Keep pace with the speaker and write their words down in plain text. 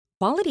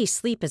Quality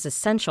sleep is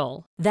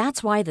essential.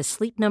 That's why the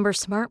Sleep Number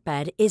Smart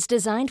Bed is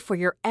designed for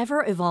your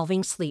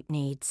ever-evolving sleep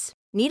needs.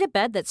 Need a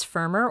bed that's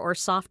firmer or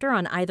softer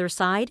on either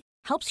side?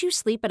 Helps you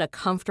sleep at a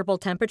comfortable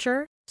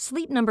temperature?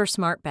 Sleep Number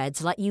Smart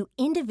Beds let you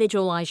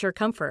individualize your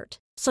comfort,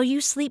 so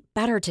you sleep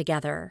better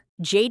together.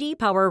 J.D.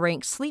 Power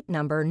ranks Sleep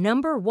Number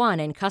number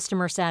 1 in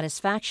customer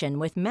satisfaction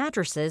with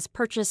mattresses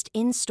purchased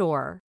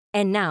in-store.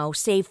 And now,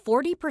 save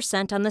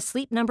 40% on the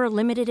Sleep Number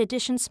Limited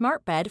Edition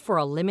Smart Bed for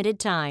a limited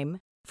time.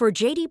 For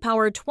J.D.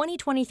 Power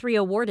 2023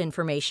 award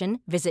information,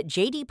 visit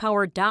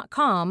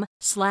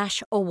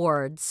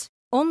jdpower.com/awards.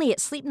 Only at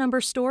Sleep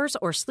Number stores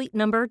or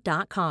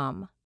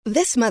sleepnumber.com.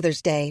 This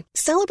Mother's Day,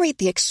 celebrate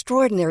the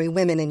extraordinary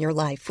women in your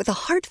life with a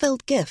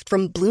heartfelt gift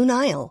from Blue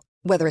Nile.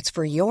 Whether it's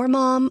for your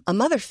mom, a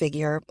mother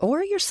figure,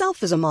 or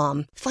yourself as a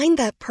mom, find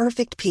that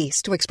perfect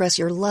piece to express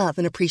your love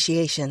and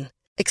appreciation.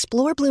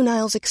 Explore Blue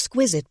Nile's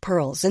exquisite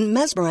pearls and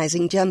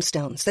mesmerizing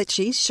gemstones that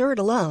she's sure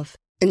to love.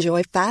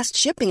 Enjoy fast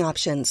shipping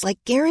options like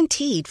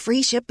guaranteed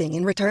free shipping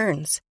and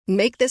returns.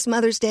 Make this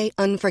Mother's Day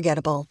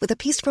unforgettable with a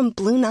piece from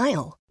Blue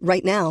Nile.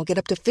 Right now, get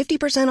up to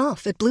 50%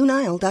 off at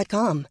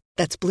BlueNile.com.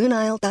 That's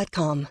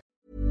BlueNile.com.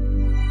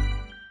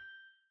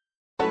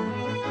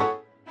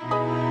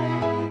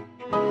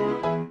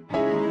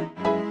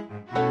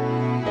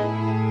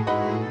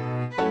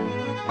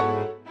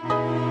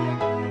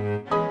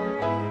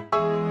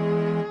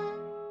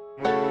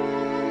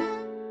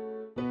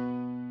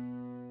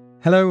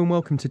 Hello and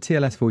welcome to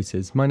TLS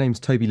Voices. My name's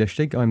Toby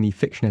Lustig. I'm the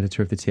fiction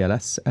editor of the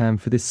TLS,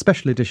 and for this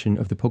special edition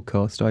of the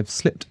podcast, I've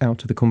slipped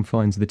out of the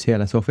confines of the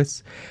TLS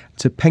office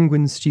to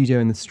Penguin's studio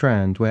in the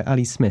Strand, where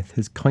Ali Smith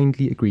has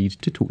kindly agreed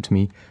to talk to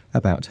me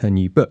about her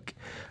new book.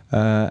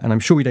 And I'm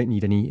sure we don't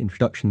need any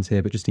introductions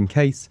here, but just in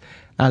case,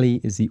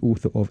 Ali is the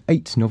author of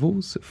 8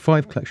 novels,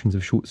 5 collections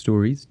of short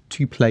stories,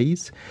 2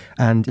 plays,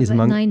 and is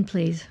among 9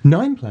 plays.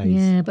 9 plays.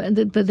 Yeah, but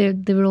they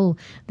were all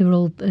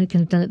kind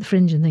of done at the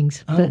Fringe and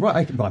things. Oh, but,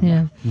 right.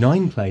 Yeah.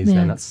 9 plays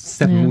then. That's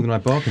 7 more than I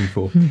bargained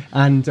for.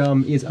 And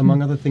is,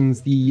 among other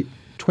things, the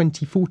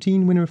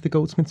 2014 winner of the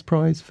Goldsmiths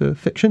Prize for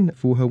Fiction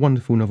for her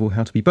wonderful novel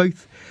How to Be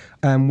Both.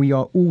 We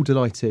are all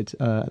delighted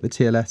at the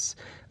TLS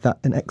that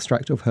an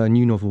extract of her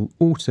new novel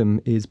Autumn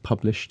is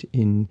published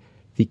in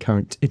the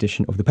current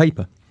edition of the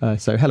paper.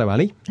 So hello,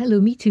 Ali.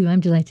 Hello, me too. I'm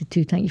delighted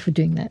too. Thank you for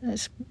doing that.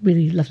 That's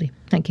really lovely.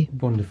 Thank you.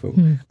 Wonderful.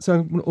 So I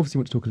obviously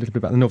want to talk a little bit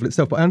about the novel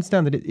itself, but I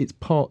understand that it's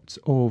part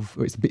of,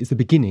 or it's the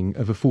beginning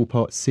of a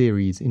 4-part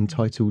series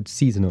entitled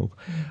Seasonal.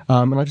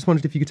 And I just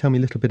wondered if you could tell me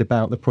a little bit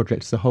about the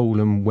project as a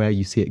whole and where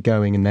you see it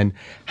going, and then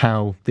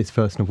how this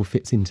first novel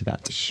fits into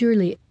that.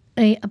 Surely.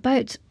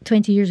 About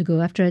 20 years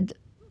ago, after I'd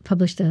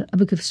published a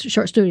book of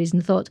short stories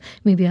and thought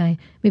maybe I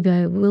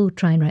will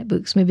try and write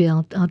books, maybe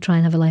I'll try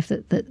and have a life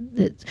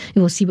that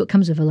we'll see what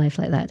comes of a life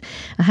like that.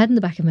 I had in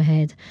the back of my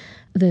head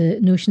the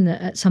notion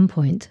that at some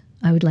point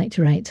I would like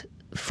to write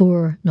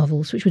 4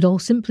 novels, which would all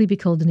simply be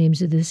called the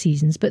names of the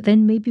seasons, but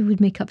then maybe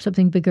would make up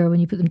something bigger when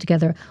you put them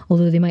together,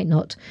 although they might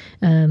not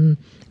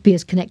be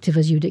as connective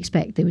as you would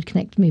expect. They would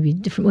connect maybe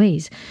different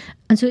ways.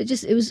 And so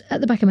it's been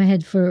at the back of my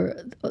head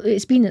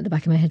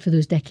for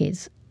those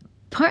decades,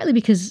 partly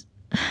because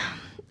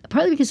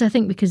I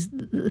think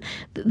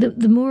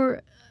the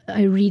more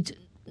I read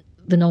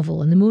the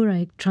novel and the more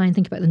I try and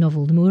think about the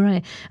novel, the more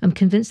I am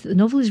convinced that the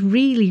novel is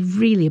really,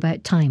 really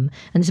about time,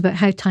 and it's about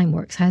how time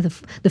works, how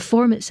the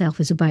form itself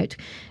is about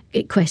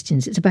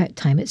questions. It's about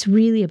time. It's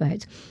really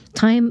about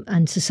time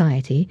and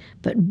society,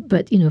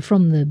 but you know,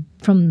 from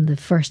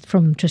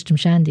Tristram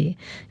Shandy,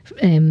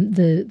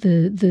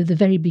 the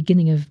very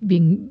beginning of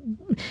being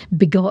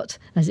begot,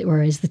 as it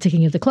were, is the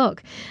ticking of the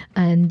clock,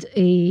 and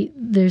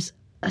there's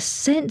a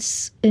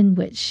sense in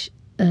which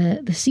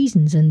the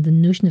seasons and the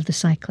notion of the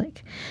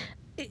cyclic,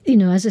 you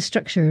know, as a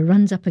structure,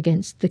 runs up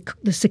against the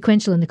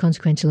sequential and the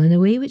consequential in a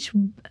way which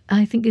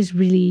I think is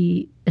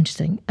really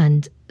interesting.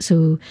 And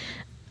so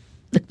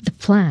the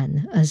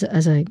plan, as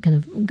I kind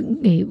of,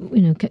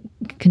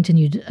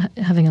 continued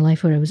having a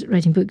life where I was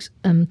writing books,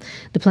 the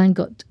plan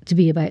got to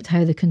be about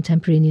how the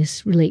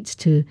contemporaneous relates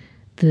to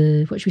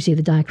the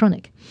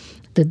diachronic.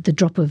 The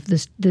drop of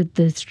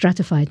the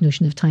stratified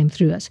notion of time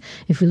through us.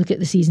 If we look at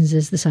the seasons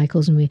as the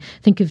cycles, and we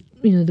think of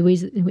the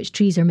ways in which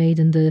trees are made,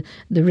 and the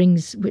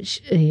rings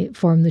which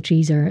form the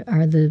trees are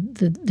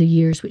the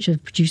years which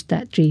have produced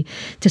that tree.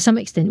 To some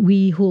extent,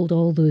 we hold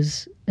all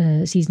those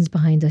seasons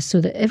behind us,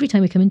 so that every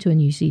time we come into a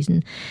new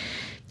season,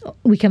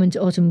 we come into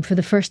autumn for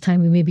the first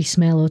time. We maybe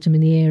smell autumn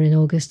in the air in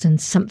August,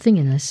 and something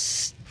in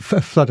us. A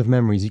flood of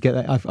memories. You get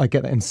that. I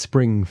get that in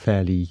spring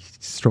fairly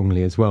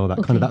strongly as well.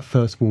 Kind of that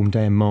first warm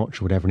day in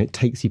March or whatever, and it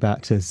takes you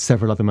back to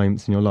several other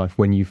moments in your life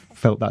when you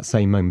felt that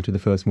same moment of the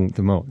first warmth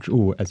of March,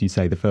 or as you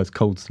say, the first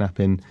cold snap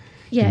in.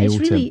 Yeah,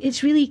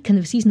 it's really kind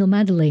of seasonal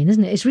Madeleine,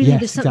 isn't it? It's really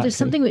there's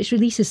something which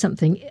releases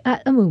something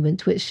at a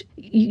moment which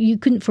you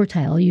couldn't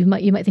foretell. You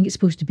might think it's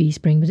supposed to be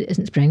spring, but it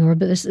isn't spring.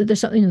 But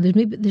there's something.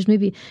 There's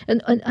maybe,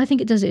 and I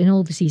think it does it in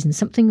all the seasons.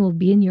 Something will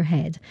be in your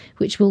head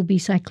which will be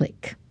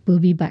cyclic. Will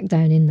be back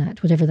down in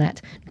that, whatever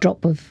that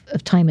drop of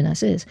time in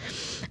us is.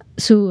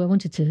 So I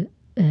wanted to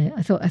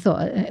I thought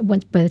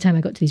once by the time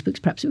I got to these books,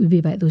 perhaps it would be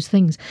about those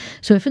things.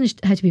 So I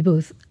finished How to Be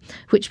Both,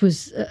 which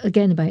was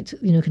again about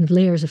kind of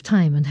layers of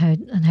time and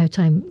how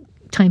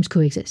times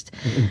coexist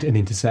and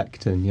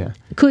intersect and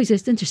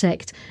coexist,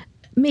 intersect,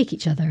 make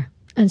each other.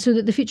 And so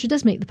that the future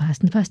does make the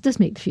past, and the past does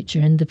make the future,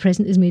 and the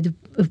present is made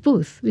of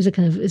both. There's a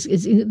kind of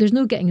there's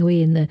no getting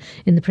away in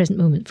the present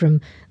moment from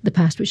the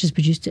past, which is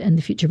produced, and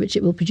the future, which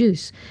it will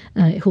produce.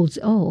 It holds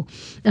it all.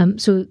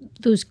 So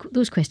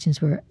those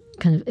questions were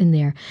kind of in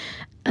there,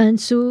 and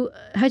so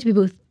How to Be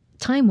Both,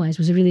 time-wise,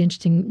 was a really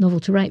interesting novel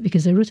to write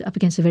because I wrote it up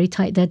against a very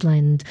tight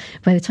deadline. And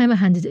by the time I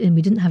handed it in,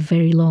 we didn't have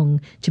very long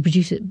to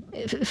produce it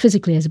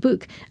physically as a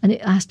book, and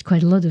it asked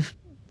quite a lot of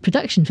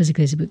production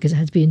physically as a book because it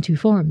had to be in two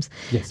forms.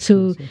 Yes,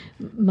 so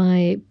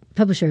my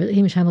publisher,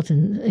 Hamish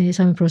Hamilton,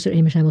 Simon Prosser at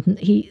Hamish Hamilton,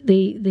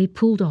 they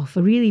pulled off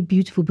a really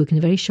beautiful book in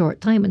a very short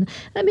time, and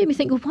that made me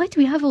think, well, why do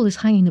we have all this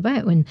hanging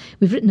about when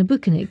we've written a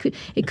book and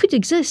it could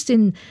exist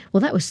in,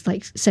 well, that was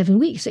like 7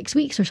 weeks, 6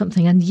 weeks or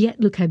something, and yet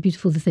look how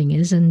beautiful the thing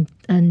is.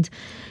 And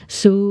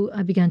so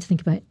I began to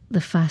think about the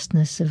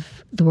fastness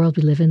of the world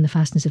we live in, the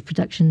fastness of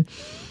production.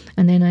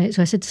 And then I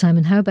said to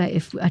Simon, how about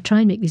if I try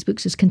and make these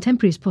books as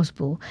contemporary as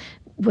possible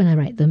when I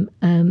write them,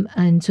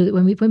 and so that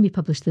when we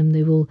publish them,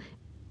 they will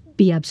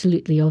be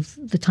absolutely of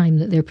the time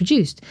that they're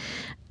produced.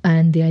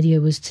 And the idea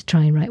was to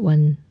try and write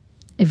one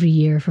every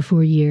year for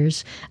 4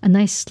 years, a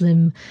nice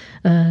slim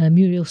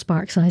Muriel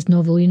Spark-sized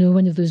novel,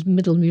 one of those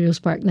middle Muriel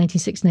Spark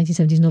 1960s,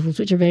 1970s novels,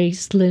 which are very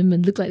slim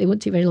and look like they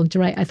won't take very long to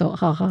write. I thought,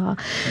 ha.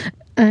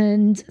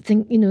 And I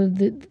think,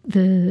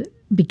 the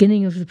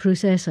beginning of the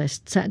process, I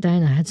sat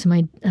down, I had some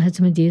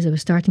ideas, I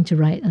was starting to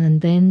write,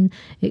 and then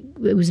it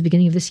was the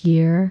beginning of this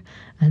year,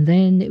 and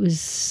then it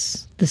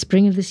was the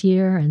spring of this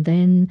year, and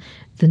then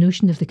the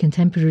notion of the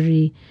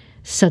contemporary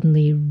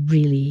suddenly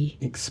really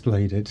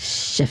exploded,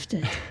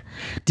 shifted.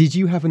 Did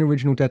you have an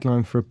original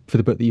deadline for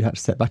the book that you had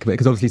to set back a bit?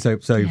 Because obviously,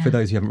 for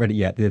those who haven't read it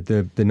yet,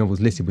 the novel's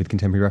listed with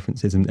contemporary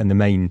references, and the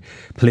main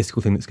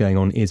political thing that's going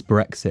on is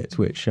Brexit,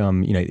 which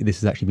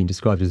this has actually been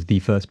described as the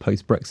first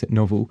post-Brexit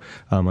novel.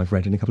 I've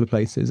read in a couple of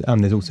places.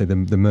 There's also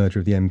the murder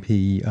of the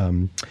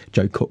MP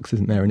Jo Cox,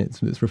 isn't there, and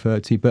it's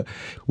referred to. But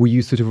were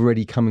you sort of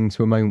already coming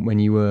to a moment when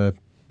you were,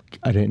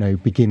 I don't know,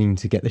 beginning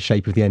to get the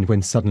shape of the end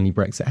when suddenly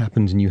Brexit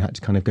happened and you had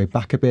to kind of go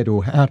back a bit,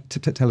 or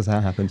tell us how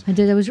it happened? I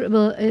did.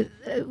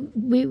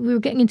 We were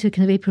getting into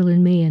kind of April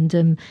and May, and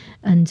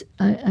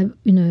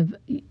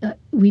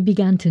we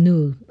began to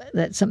know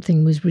that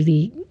something was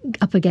really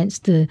up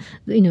against there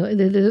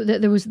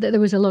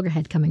was a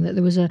loggerhead coming. That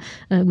there was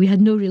we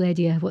had no real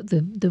idea what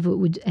the vote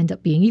would end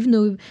up being, even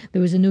though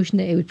there was a notion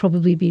that it would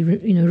probably be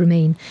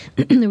remain.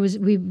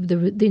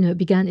 It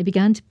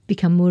began to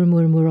become more and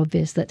more and more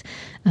obvious that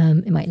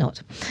it might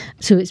not.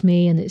 So it's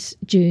May and it's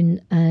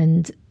June,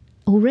 and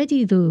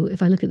already, though,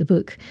 if I look at the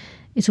book,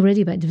 it's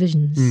already about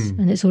divisions,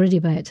 and it's already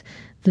about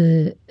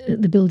the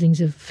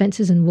buildings of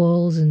fences and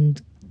walls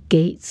and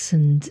gates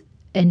and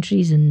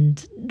entries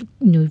and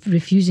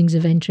refusings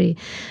of entry.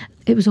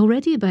 It was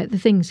already about the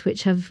things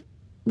which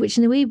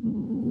in a way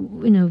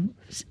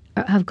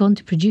have gone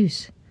to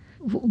produce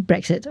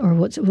Brexit, or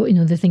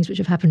the things which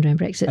have happened around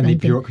Brexit, and the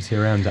bureaucracy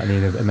around it. I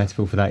mean, a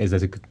metaphor for that is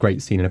there's a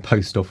great scene in a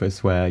post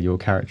office where your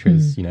character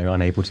is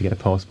unable to get a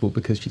passport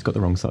because she's got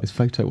the wrong size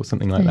photo or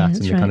something like that,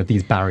 and the kind of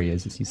these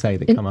barriers, as you say,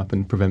 that come up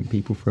and prevent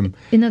people from.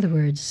 In other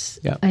words,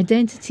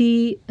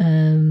 identity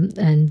and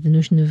the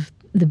notion of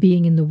the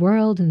being in the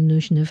world, and the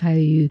notion of how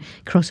you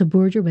cross a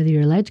border, whether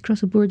you're allowed to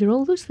cross a border,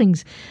 all those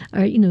things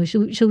are,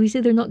 shall we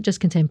say, they're not just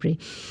contemporary.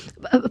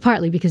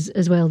 Partly because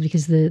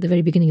the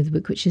very beginning of the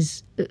book, which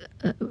is kind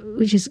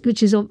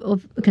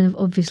of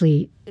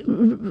obviously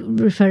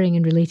referring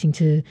and relating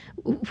to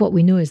what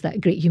we know is that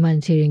great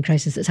humanitarian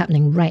crisis that's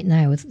happening right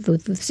now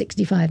with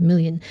 65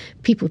 million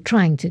people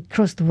trying to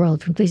cross the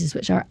world from places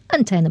which are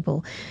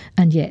untenable,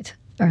 and yet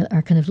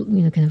are kind of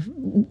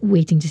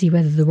waiting to see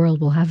whether the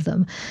world will have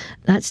them.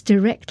 That's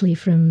directly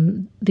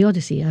from the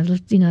Odyssey.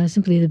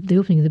 Simply the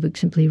opening of the book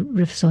simply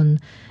riffs on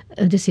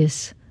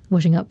Odysseus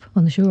washing up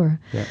on the shore.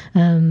 Yeah.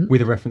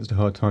 With a reference to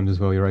Hard Times as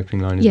well. Your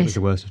opening line is, yes. It was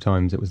the worst of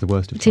times. It was the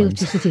worst of Tale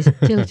times.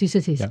 Tale of Two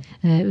Cities. Yeah.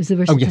 It was the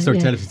worst. Oh yes, sorry,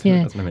 Tale of Two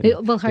Cities. That's what I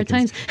meant. Well, Hard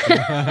Times.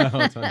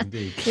 Hard Times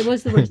indeed. It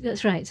was the worst.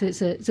 That's right. So it's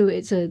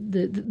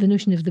the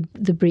notion of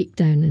the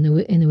breakdown in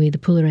a way, the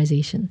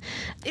polarization.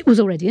 It was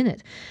already in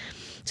it.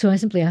 So I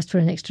simply asked for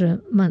an extra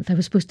month. I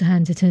was supposed to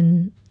hand it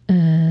in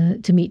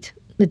to meet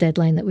the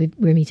deadline that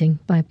we're meeting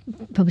by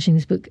publishing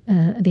this book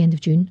at the end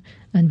of June.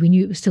 And we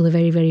knew it was still a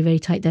very, very, very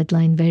tight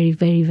deadline, very,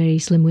 very, very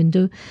slim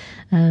window.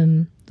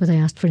 But I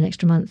asked for an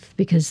extra month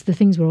because the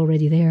things were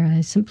already there.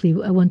 I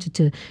wanted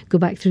to go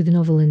back through the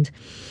novel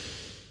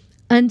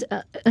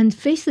and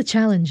face the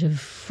challenge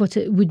of what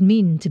it would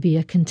mean to be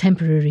a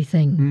contemporary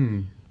thing.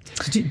 Mm.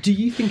 So do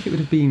you think it would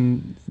have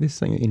been, this is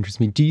something that interests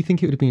me, do you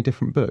think it would have been a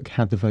different book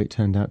had the vote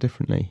turned out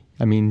differently?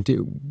 I mean,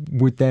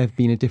 would there have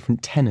been a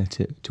different tenor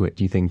to it,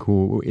 do you think?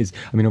 Or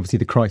obviously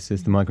the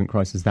crisis, the migrant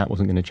crisis, that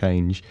wasn't going to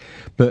change.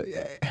 But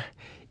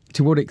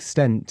to what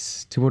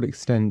extent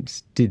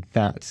did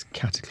that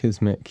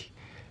cataclysmic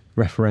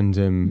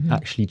referendum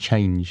actually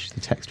change the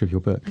texture of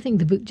your book? I think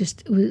the book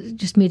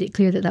just made it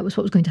clear that that was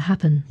what was going to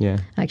happen. Yeah,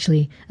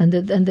 actually, and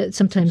that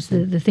sometimes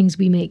the things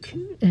we make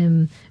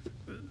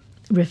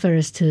refer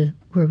us to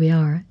where we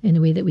are in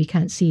a way that we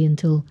can't see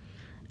until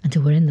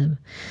we're in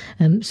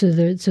them. So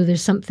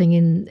there's something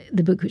in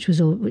the book which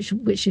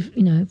if,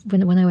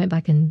 when I went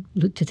back and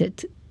looked at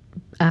it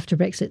after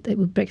Brexit,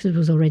 Brexit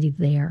was already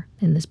there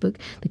in this book.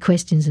 The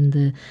questions and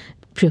the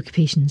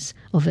preoccupations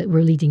of it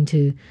were leading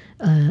to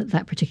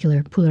that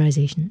particular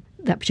polarisation,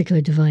 that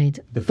particular divide.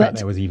 The fact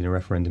there was even a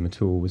referendum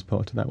at all was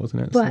part of that,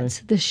 wasn't it?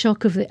 But the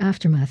shock of the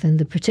aftermath and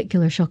the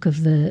particular shock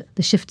of the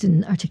shift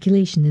in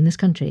articulation in this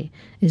country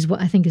is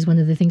what I think is one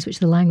of the things which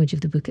the language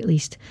of the book, at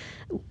least,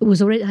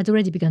 had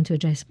already begun to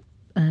address.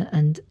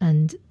 And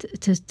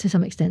to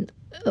some extent,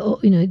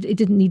 it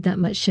didn't need that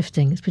much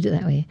shifting. Let's put it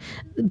that way.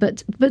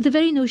 But the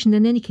very notion,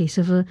 in any case,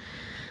 of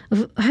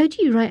how do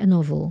you write a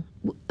novel?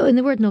 And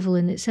the word novel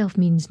in itself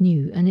means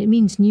new, and it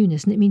means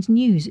newness, and it means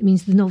news. It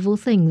means the novel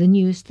thing, the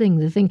newest thing,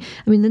 the thing.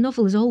 I mean, the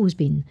novel has always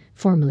been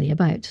formally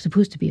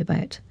supposed to be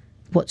about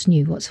what's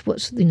new,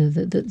 what's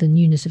the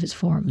newness of its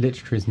form.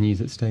 Literature is news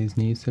that stays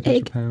new, said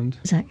Ezra Pound.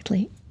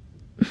 Exactly.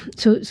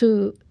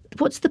 So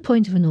what's the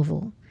point of a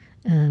novel?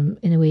 In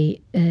a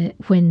way,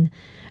 when,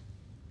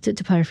 to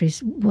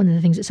paraphrase one of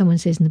the things that someone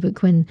says in the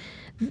book, when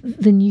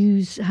the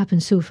news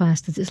happens so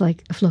fast that it's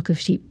like a flock of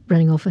sheep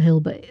running off a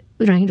hill, but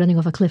running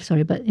off a cliff.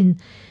 But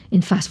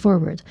in fast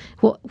forward,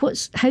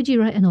 how do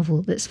you write a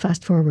novel that's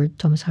fast forward,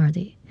 Thomas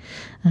Hardy?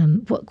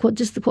 What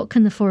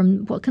can the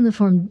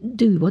form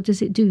do? What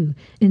does it do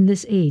in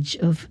this age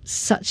of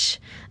such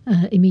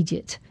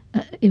immediate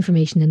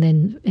information and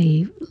then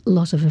a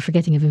loss of and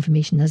forgetting of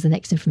information as the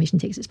next information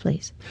takes its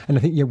place? And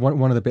I think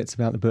one of the bits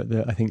about the book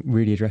that I think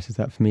really addresses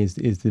that for me is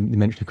the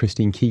mention of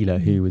Christine Keeler,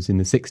 who was in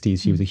the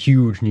 60s. She was a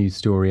huge news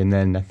story, and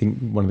then I think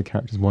one of the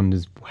characters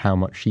wonders how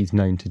much she's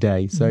known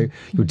today. So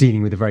you're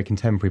dealing with a very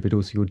contemporary, but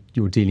also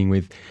you're dealing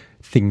with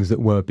things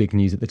that were big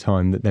news at the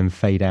time that then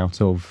fade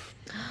out of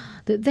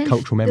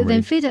cultural memory.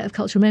 Then fade out of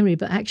cultural memory,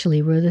 but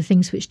actually were the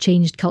things which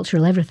changed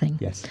cultural everything.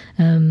 Yes.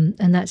 And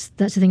that's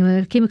the thing.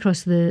 I came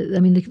across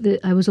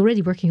I was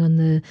already working on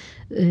the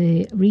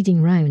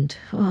reading round.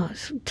 Oh,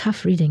 it's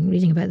tough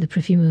reading about the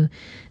Profumo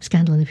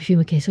scandal and the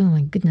Profumo case. Oh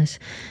my goodness.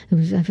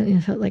 I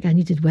felt like I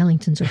needed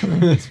Wellingtons or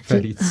something. It's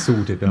fairly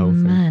sordid, the whole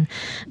thing. Man.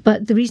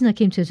 But the reason I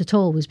came to it at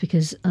all was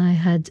because I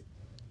had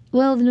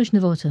the notion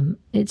of autumn.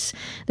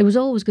 There was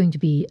always going to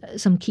be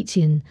some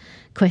Keatsian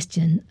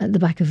question at the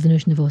back of the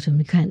notion of autumn.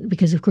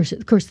 Because of course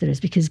there is,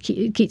 because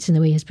Keats in a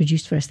way has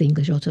produced for us the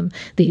English autumn,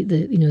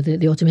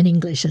 the autumn in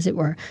English, as it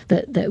were.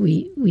 That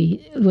we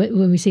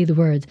when we say the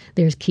word,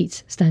 there's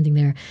Keats standing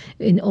there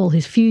in all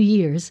his few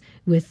years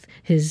with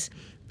his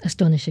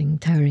astonishing,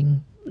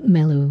 towering,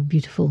 mellow,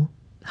 beautiful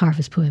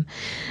harvest poem,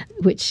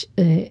 which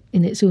in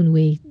its own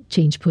way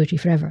changed poetry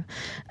forever.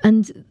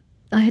 And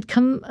I had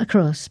come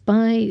across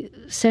by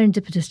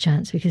serendipitous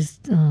chance, because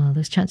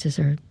those chances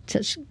are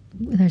such.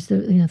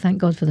 Thank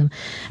God for them.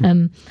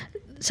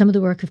 Some of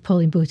the work of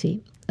Pauline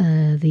Boty,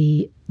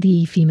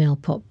 the female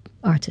pop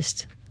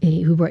artist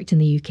who worked in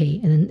the UK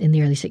in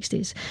the early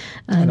 60s.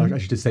 And I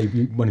should just say,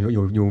 one of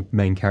your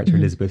main character,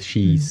 Elizabeth,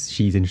 she's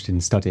interested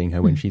in studying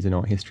her when she's an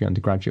art history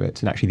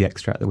undergraduate, and actually the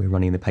extract that we're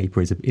running in the paper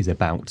is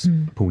about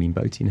Pauline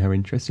Boty and her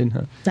interest in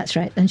her. That's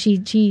right, and she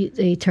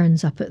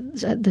turns up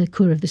at the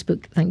core of this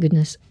book, thank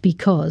goodness,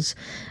 because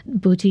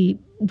Boty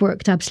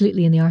worked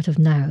absolutely in the art of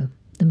now,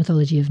 the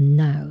mythology of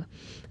now,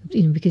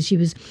 because she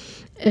was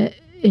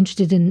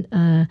interested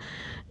in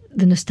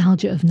the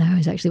nostalgia of now,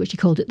 is actually what she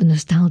called it, the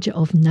nostalgia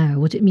of now,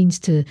 what it means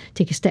to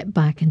take a step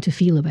back and to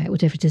feel about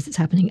whatever it is that's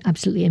happening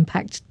absolutely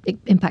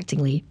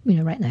impactingly,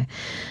 right now.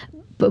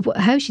 But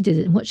how she did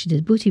it and what she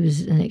did, Boty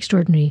was an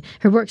extraordinary.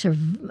 Her works are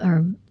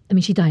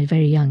she died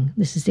very young.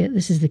 This is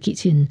the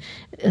Keatsian,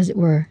 as it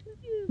were,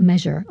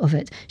 measure of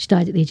it. She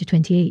died at the age of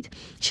 28.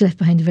 She left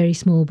behind a very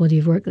small body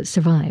of work that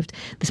survived.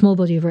 The small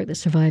body of work that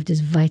survived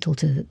is vital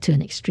to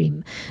an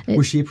extreme.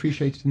 Was she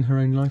appreciated in her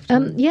own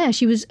lifetime? Yeah,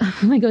 she was, oh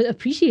my God,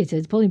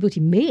 appreciated. Pauline Boty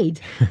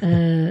made,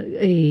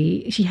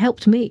 she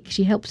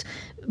helped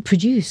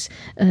produce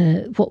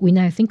what we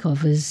now think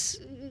of as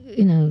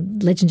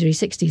legendary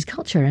 60s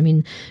culture. I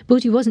mean,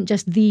 Boty wasn't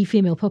just the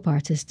female pop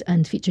artist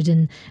and featured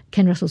in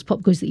Ken Russell's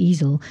Pop Goes the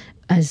Easel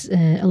as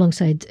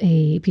alongside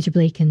Peter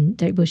Blake and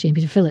Derek Boshier and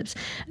Peter Phillips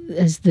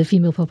as the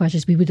female pop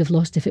artist we would have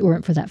lost if it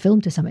weren't for that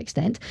film to some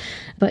extent.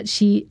 But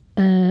she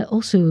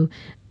also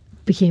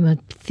became a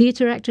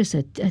theatre actress,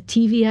 a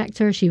TV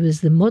actor. She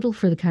was the model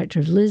for the character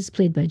of Liz,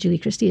 played by Julie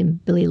Christie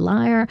and Billy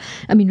Liar.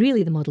 I mean,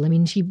 really the model. I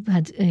mean, she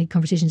had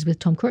conversations with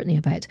Tom Courtenay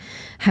about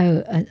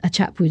how a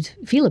chap would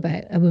feel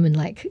about a woman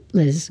like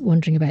Liz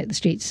wandering about the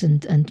streets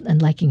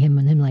and liking him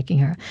and him liking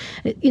her.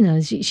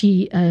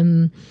 She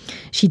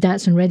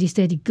danced on Ready,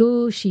 Steady,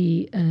 Go.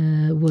 She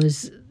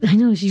was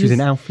an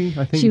Alfie,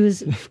 I think.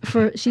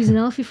 She's an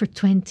Alfie for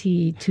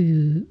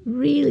 22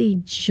 really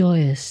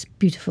joyous,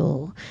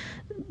 beautiful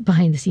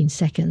behind the scenes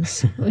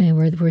seconds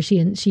where she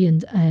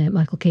and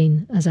Michael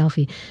Caine as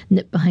Alfie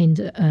nip behind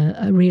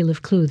a rail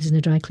of clothes in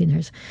the dry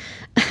cleaners,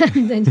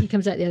 and then he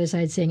comes out the other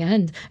side saying,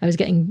 "And I was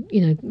getting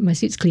my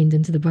suits cleaned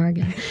into the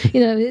bargain."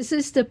 It's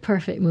just a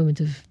perfect moment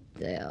of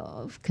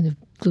kind of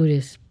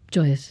glorious,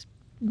 joyous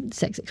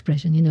sex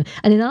expression,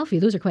 And in Alfie,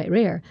 those are quite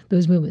rare,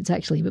 those moments,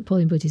 actually, but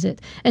Pauline Boty's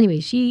it. Anyway,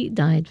 she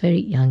died very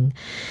young.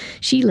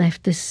 She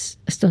left this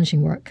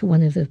astonishing work.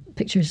 One of the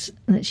pictures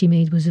that she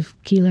made was of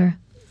Keeler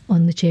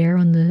on the chair,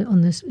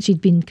 on this. She'd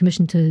been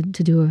commissioned to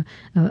do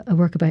a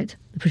work about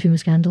the Profumo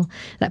scandal.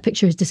 That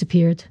picture has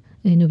disappeared.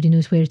 Nobody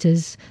knows where it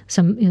is.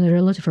 There are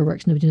a lot of her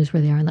works, nobody knows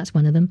where they are, and that's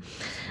one of them.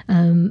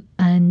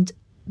 And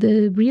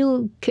the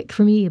real kick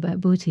for me about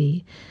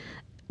Boty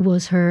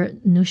was her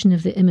notion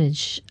of the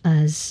image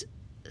as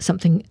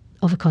something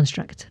of a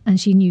construct. And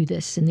she knew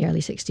this in the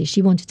early 60s.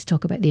 She wanted to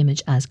talk about the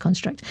image as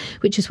construct,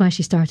 which is why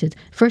she started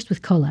first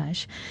with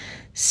collage,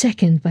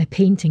 second by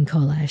painting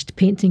collage,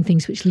 painting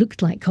things which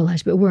looked like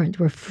collage but weren't,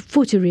 were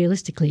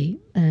photorealistically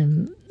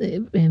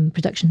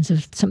productions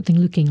of something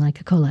looking like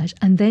a collage.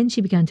 And then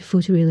she began to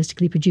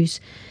photorealistically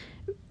produce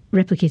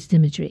replicated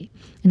imagery.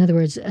 In other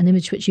words, an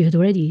image which you had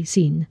already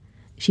seen,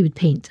 she would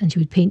paint, and she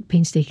would paint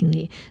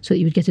painstakingly so that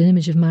you would get an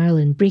image of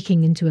Marilyn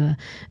breaking into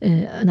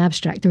an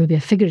abstract. There would be a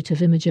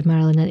figurative image of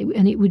Marilyn,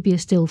 and it would be a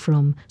still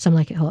from Some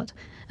Like It Hot.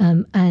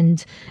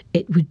 And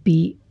it would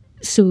be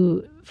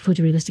so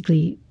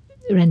photorealistically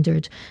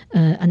rendered,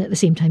 and at the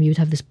same time you would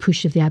have this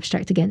push of the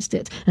abstract against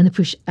it and the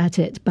push at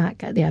it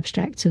back at the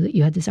abstract, so that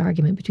you had this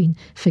argument between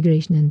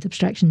figuration and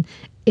abstraction.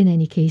 In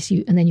any case,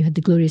 and then you had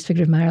the glorious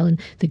figure of Marilyn,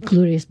 the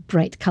glorious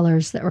bright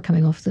colours that were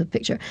coming off the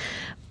picture.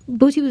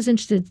 Boty was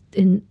interested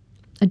in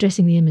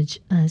addressing the image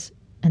as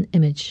an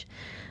image.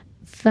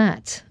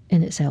 That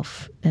in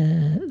itself,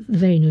 the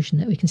very notion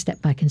that we can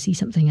step back and see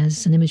something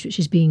as an image which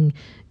is being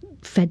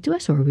fed to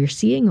us, or we're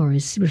seeing, or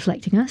is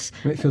reflecting us.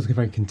 It feels like a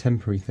very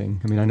contemporary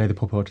thing. I mean, I know the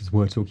pop artists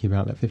were talking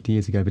about that 50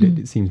 years ago, but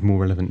it seems more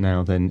relevant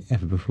now than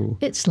ever before.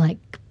 It's like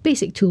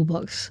basic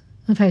toolbox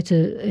of how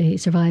to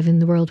survive in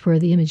the world where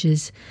the image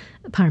is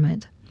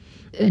paramount,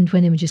 and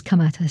when images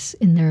come at us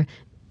in their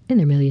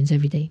millions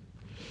every day.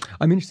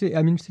 I'm interested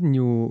in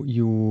your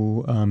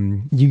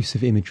use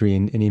of imagery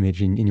and image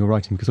in your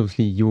writing, because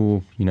obviously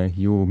your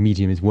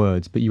medium is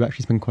words, but you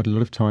actually spend quite a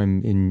lot of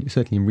time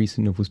certainly in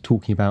recent novels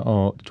talking about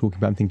art, talking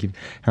about and thinking of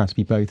how to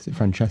be both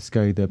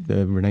Francesco,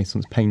 the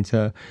Renaissance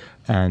painter,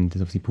 and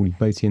there's obviously Pauline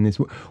Boty in this.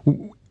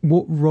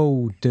 What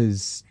role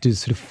does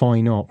sort of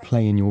fine art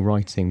play in your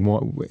writing?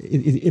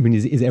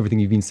 Is everything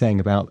you've been saying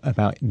about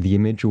the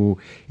image, or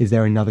is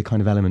there another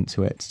kind of element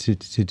to it to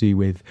do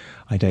with,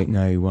 I don't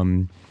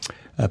know,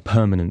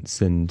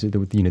 permanence and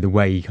the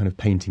way kind of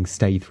paintings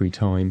stay through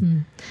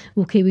time?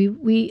 Okay,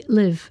 we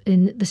live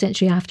in the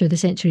century after the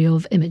century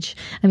of image.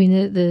 I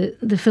mean,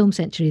 the film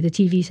century, the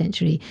TV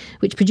century,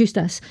 which produced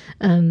us,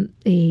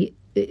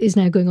 is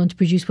now going on to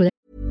produce whatever.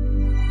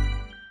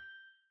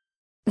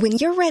 When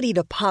you're ready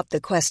to pop the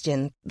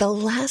question, the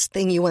last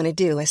thing you want to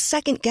do is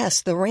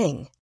second-guess the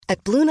ring.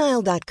 At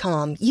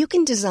BlueNile.com, you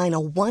can design a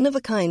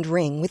one-of-a-kind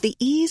ring with the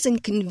ease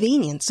and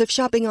convenience of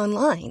shopping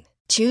online.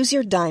 Choose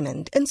your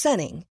diamond and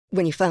setting.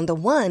 When you find the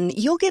one,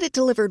 you'll get it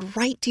delivered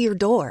right to your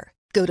door.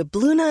 Go to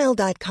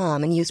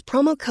BlueNile.com and use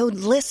promo code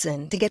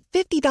LISTEN to get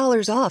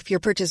 $50 off your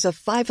purchase of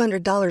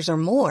 $500 or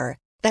more.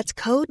 That's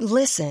code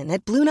LISTEN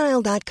at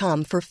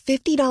BlueNile.com for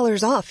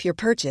 $50 off your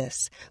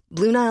purchase.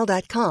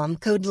 BlueNile.com,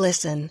 code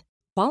LISTEN.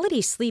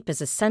 Quality sleep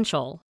is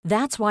essential.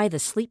 That's why the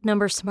Sleep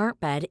Number Smart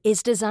Bed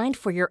is designed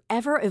for your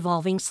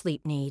ever-evolving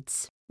sleep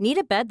needs. Need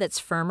a bed that's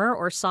firmer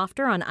or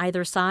softer on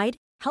either side?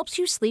 Helps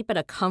you sleep at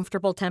a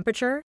comfortable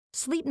temperature?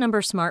 Sleep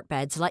Number Smart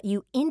Beds let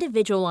you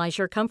individualize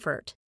your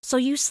comfort, so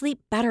you sleep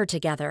better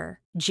together.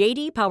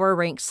 J.D. Power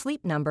ranks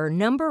Sleep Number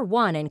number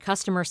 1 in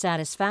customer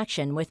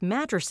satisfaction with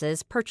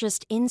mattresses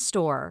purchased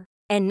in-store.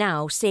 And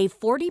now save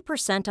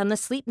 40% on the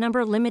Sleep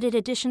Number Limited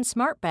Edition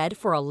Smart Bed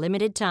for a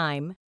limited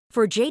time.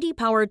 For J.D.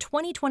 Power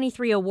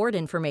 2023 award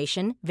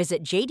information,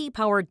 visit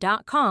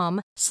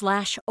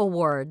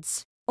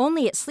jdpower.com/awards.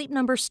 Only at Sleep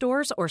Number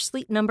stores or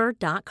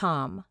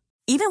sleepnumber.com.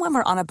 Even when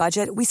we're on a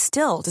budget, we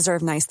still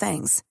deserve nice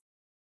things.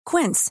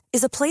 Quince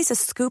is a place to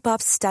scoop up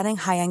stunning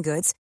high-end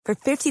goods for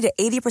 50 to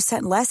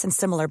 80% less than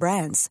similar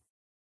brands.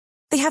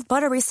 They have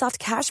buttery soft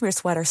cashmere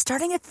sweaters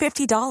starting at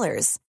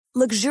 $50,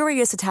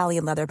 luxurious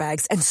Italian leather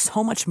bags, and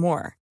so much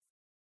more.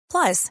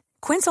 Plus,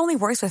 Quince only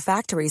works with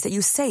factories that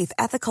use safe,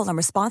 ethical, and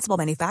responsible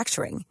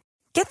manufacturing.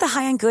 Get the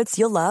high-end goods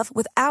you'll love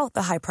without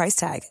the high price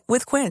tag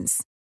with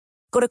Quince.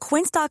 Go to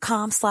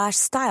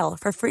quince.com/style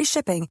for free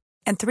shipping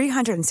and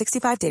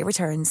 365-day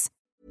returns.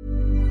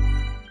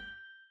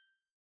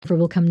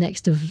 Will come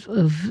next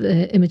of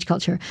image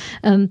culture.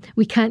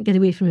 We can't get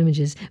away from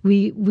images.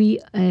 We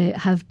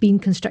have been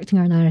constructing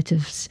our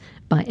narratives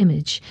by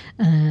image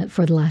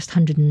for the last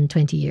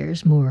 120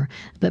 years more,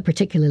 but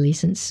particularly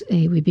since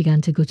we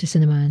began to go to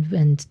cinema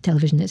and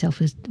television itself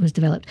was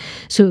developed.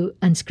 So,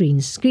 and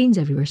screens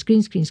everywhere,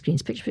 screens,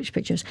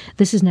 pictures.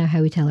 This is now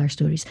how we tell our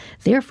stories.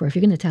 Therefore, if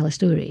you're going to tell a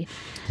story,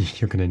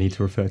 you're going to need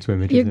to refer to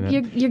images.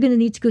 You're going to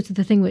need to go to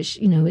the thing which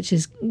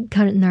is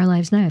current in our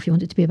lives now, if you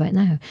want it to be about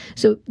now.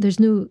 So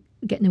there's no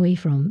getting away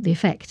from the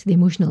effect, the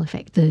emotional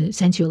effect, the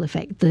sensual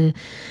effect, the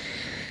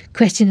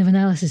question of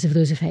analysis of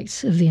those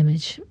effects of the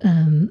image,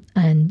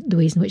 and the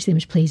ways in which the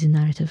image plays in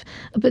narrative.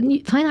 But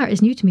fine art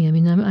is new to me. I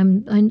mean,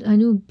 I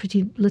know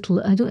pretty little.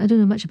 I don't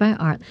know much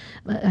about art.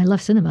 I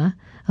love cinema.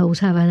 I always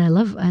have, and I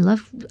love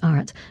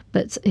art.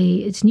 But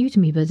it's new to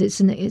me. But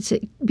it's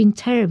been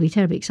terribly,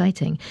 terribly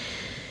exciting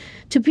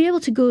to be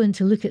able to go and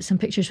to look at some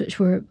pictures which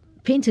were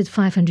painted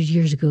 500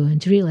 years ago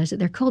and to realise that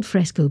they're called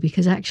fresco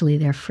because actually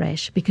they're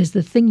fresh, because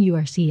the thing you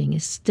are seeing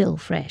is still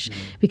fresh,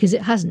 because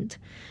it hasn't,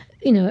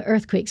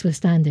 earthquakes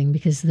withstanding,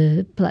 because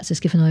the Palazzo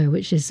Schifanoia,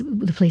 which is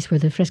the place where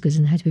the frescoes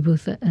in How to Be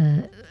Both,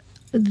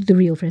 the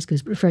real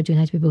frescoes referred to in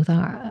How to Be Both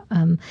are,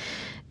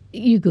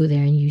 you go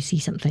there and you see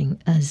something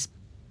as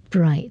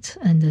bright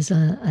and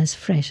as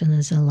fresh and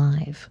as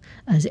alive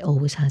as it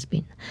always has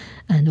been,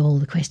 and all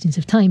the questions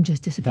of time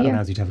just disappear. That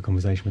allows you to have a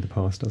conversation with the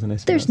past, doesn't it?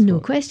 So there's no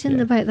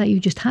question about that. You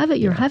just have it.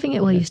 You're having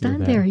it while you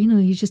stand there.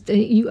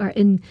 You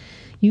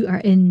are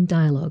in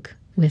dialogue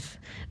with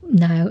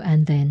now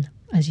and then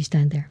as you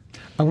stand there.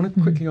 I want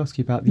to quickly ask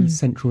you about the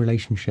central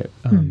relationship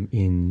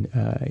in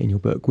your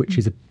book, which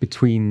is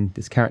between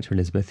this character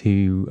Elizabeth,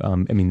 who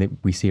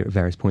we see her at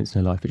various points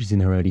in her life, but she's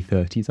in her early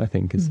 30s, I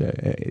think, as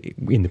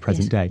in the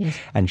present day, yes.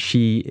 And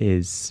she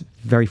is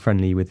very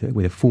friendly with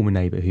a former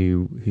neighbour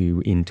who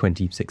in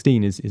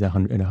 2016 is a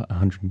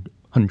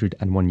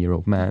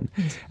 101-year-old man,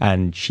 yes.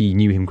 And she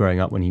knew him growing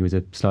up when he was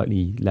a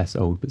slightly less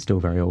old but still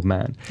very old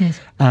man. Yes.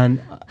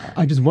 And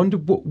I just wonder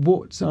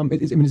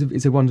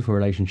it's a wonderful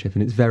relationship,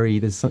 and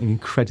there's something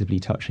incredibly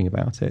touching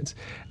about it,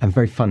 and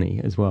very funny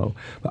as well.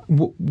 But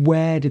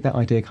where did that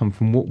idea come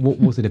from? What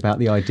was it about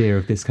the idea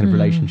of this kind of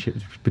relationship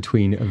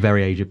between a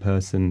very aged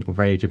person or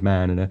very aged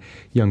man and a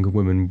younger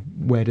woman?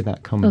 Where did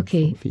that come from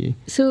for you?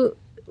 So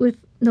with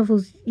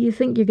novels, you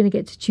think you're going to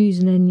get to choose,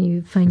 and then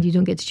you find you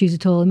don't get to choose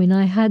at all. I mean,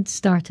 I had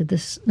started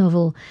this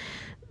novel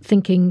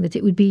thinking that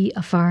it would be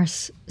a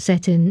farce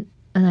set in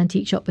an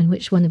antique shop in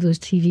which one of those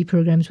TV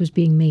programmes was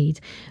being made,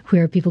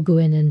 where people go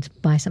in and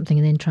buy something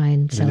and then try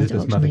and sell it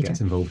at auction later.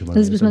 Gets involved in one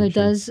Elizabeth's mother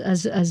does,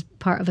 as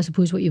part of, I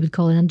suppose, what you would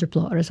call an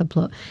underplot or a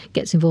subplot,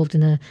 gets involved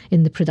in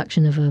the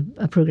production of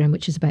a programme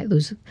which is about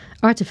those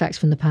artefacts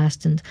from the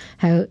past and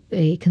how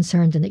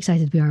concerned and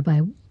excited we are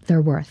by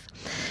their worth.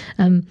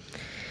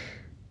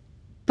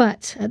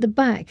 But at the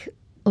back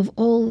of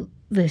all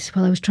this,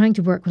 while I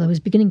was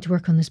beginning to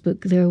work on this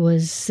book, there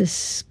was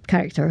this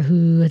character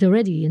who had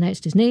already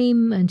announced his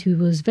name and who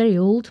was very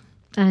old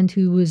and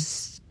who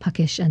was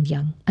puckish and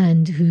young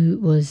and who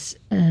was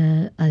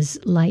as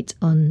light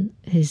on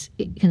his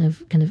kind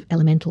of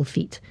elemental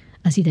feet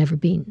as he'd ever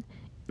been,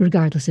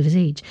 regardless of his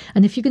age.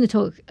 And if you're going to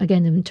talk,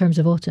 again, in terms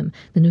of autumn,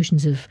 the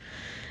notions of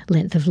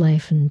length of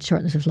life and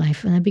shortness of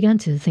life, and I began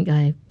to think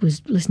I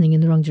was listening in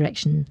the wrong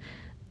direction.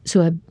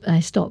 So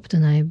I stopped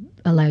and I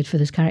allowed for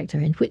this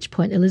character, at which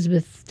point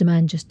Elizabeth's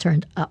demand just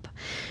turned up.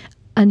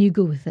 And you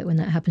go with it when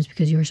that happens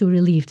because you're so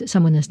relieved that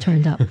someone has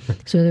turned up.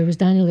 So there was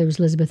Daniel, there was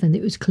Elizabeth, and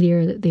it was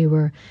clear that they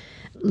were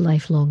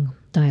lifelong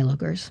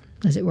dialoguers,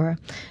 as it were.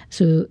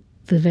 So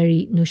the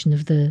very notion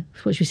of the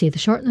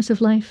shortness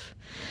of life,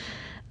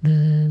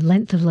 the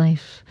length of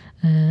life,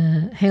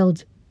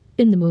 held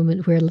in the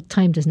moment where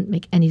time doesn't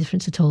make any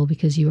difference at all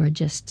because you are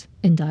just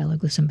in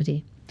dialogue with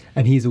somebody.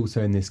 And he's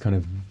also in this kind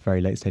of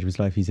very late stage of his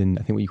life. He's in,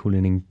 I think, what you call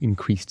an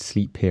increased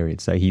sleep period.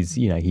 So he's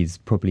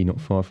probably not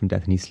far from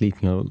death, and he's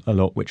sleeping a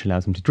lot, which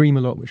allows him to dream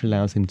a lot, which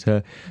allows him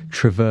to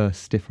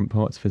traverse different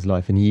parts of his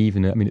life. And he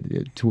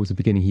even, towards the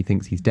beginning, he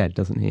thinks he's dead,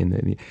 doesn't he?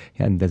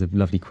 And there's a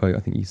lovely quote, I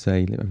think you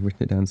say, I've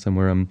written it down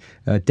somewhere,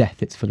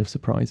 death, it's full of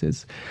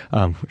surprises,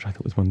 which I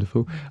thought was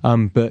wonderful.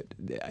 But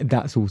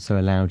that's also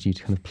allowed you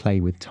to kind of play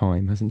with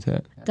time, hasn't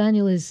it?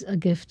 Daniel is a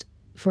gift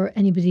for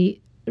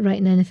anybody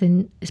writing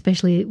anything,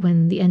 especially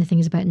when the anything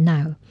is about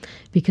now,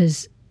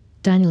 because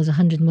Daniel is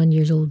 101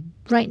 years old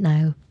right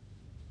now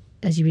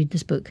as you read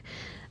this book.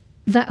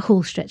 That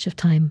whole stretch of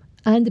time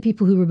and the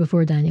people who were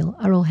before Daniel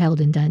are all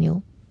held in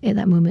Daniel at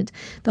that moment.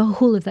 The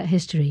whole of that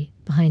history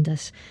behind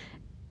us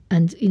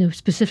and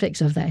specifics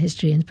of that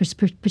history, and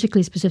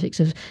particularly specifics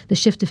of the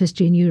shift of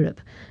history in Europe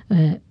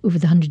over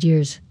the 100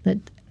 years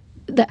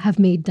that have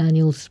made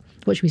Daniel's,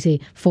 what should we say,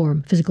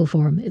 physical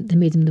form. They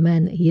made him the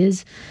man that he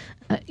is.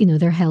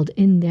 They're held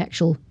in the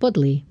actual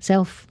bodily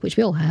self, which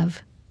we all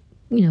have,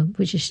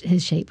 which is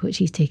his shape, which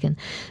he's taken.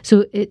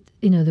 So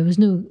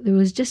there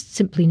was just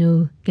simply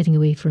no getting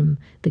away from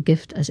the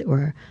gift, as it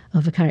were,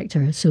 of a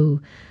character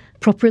so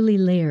properly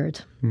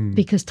layered,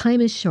 because time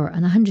is short,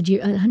 and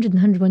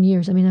 101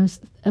 years. I mean,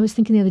 I was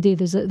thinking the other day,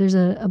 there's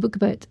a book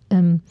about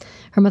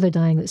her mother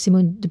dying that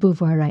Simone de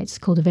Beauvoir writes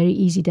called A Very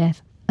Easy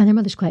Death. And her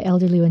mother's quite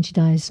elderly when she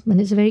dies. And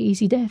it's a very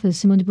easy death, as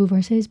Simone de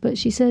Beauvoir says. But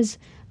Simone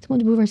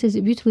de Beauvoir says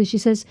it beautifully. She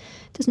says,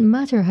 it doesn't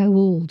matter how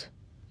old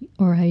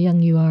or how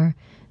young you are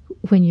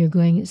when you're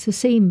going. It's the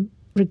same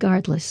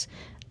regardless.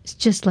 It's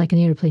just like an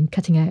aeroplane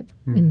cutting out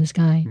in the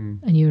sky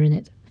and you're in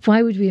it.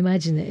 Why would we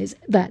imagine that it's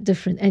that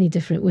different, any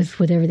different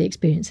with whatever the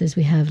experiences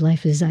we have?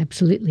 Life is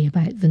absolutely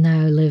about the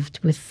now lived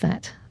with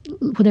that,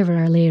 whatever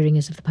our layering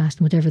is of the past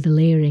and whatever the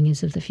layering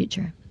is of the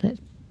future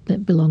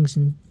that belongs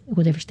in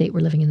whatever state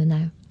we're living in the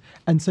now.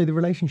 And so the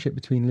relationship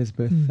between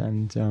Elizabeth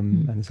and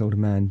this older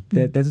man,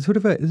 there's a sort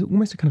of there's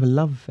almost a kind of a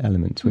love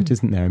element to it,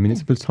 isn't there? I mean,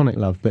 it's a platonic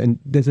love, but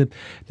there's a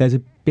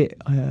bit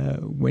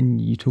when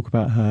you talk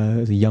about her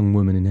as a young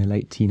woman in her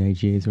late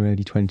teenage years or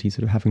early 20s,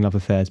 sort of having love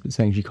affairs, but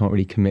saying she can't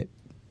really commit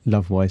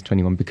love-wise to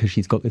anyone because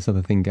she's got this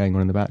other thing going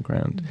on in the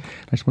background.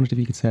 I just wondered if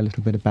you could say a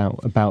little bit about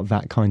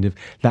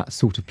that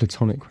sort of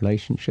platonic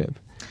relationship.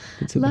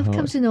 Love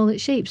comes in all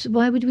its shapes.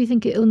 Why would we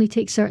think it only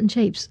takes certain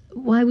shapes?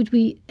 Why would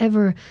we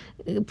ever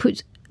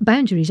put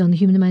boundaries on the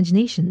human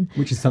imagination?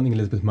 Which is something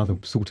Elizabeth's mother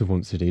sort of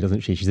wants to do, doesn't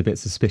she? She's a bit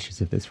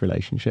suspicious of this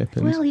relationship.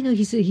 And well,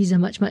 he's a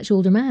much, much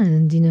older man,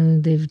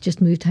 and they've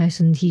just moved house,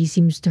 and he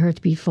seems to her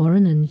to be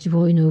foreign, and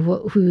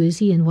who is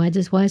he, and why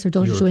is her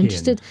daughter so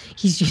interested?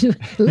 He's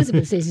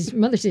Elizabeth says, his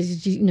mother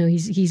says,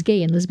 he's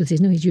gay, and Elizabeth says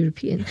no, he's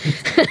European.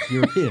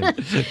 European.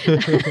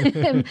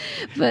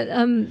 But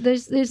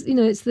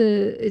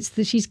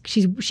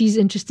she's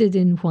interested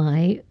in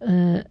why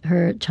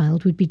her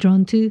child would be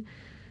drawn to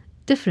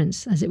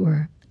difference, as it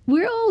were.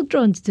 We're all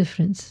drawn to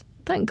difference.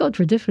 Thank God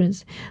for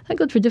difference. Thank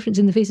God for difference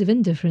in the face of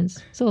indifference.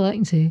 That's all I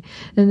can say.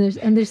 And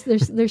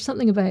there's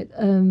something about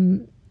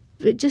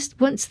it. Just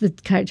once the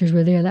characters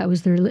were there, that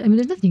was their. I mean,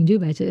 there's nothing you can do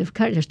about it. If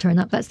characters turn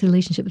up, that's the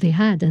relationship they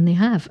had, and they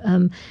have.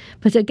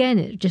 But again,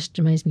 it just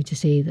reminds me to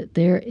say that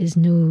there is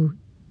no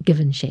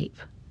given shape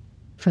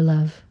for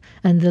love,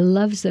 and the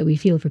loves that we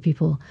feel for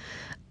people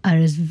are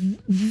as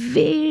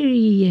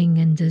varying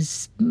and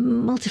as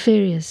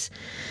multifarious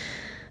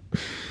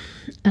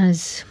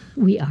as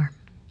we are.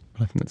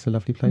 Well, I think that's a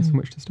lovely place in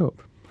which to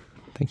stop.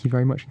 Thank you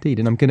very much indeed.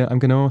 And I'm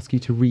gonna ask you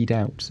to read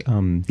out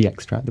the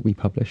extract that we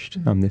published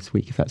this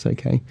week, if that's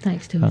okay.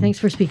 Thanks, Toby. Thanks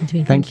for speaking to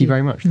me. Thank you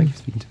very much. Thank you for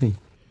speaking to me.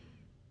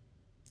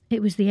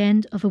 It was the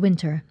end of a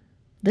winter.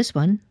 This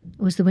one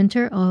was the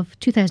winter of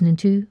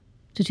 2002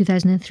 to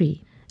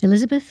 2003.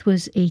 Elizabeth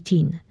was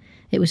 18.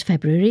 It was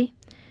February.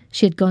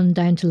 She had gone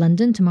down to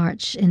London to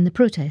march in the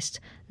protest,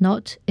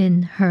 not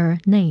in her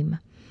name.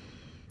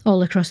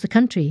 All across the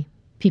country,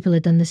 people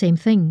had done the same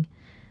thing,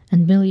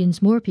 and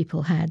millions more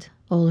people had,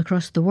 all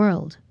across the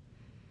world.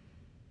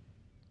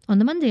 On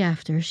the Monday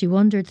after, she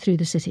wandered through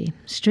the city.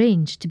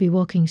 Strange to be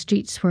walking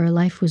streets where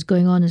life was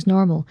going on as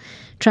normal,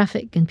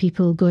 traffic and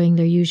people going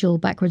their usual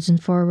backwards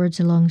and forwards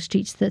along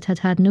streets that had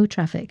had no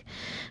traffic,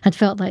 had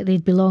felt like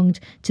they'd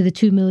belonged to the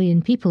 2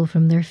 million people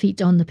from their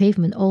feet on the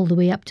pavement all the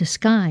way up to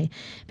Skye,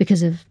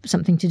 because of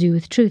something to do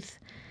with truth,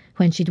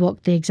 when she'd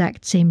walked the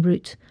exact same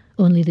route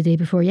only the day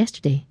before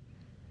yesterday.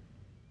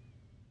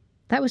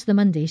 That was the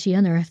Monday she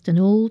unearthed an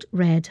old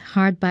red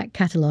hardback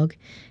catalogue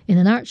in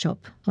an art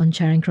shop on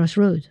Charing Cross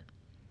Road.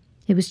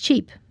 It was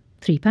cheap,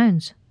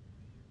 £3.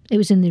 It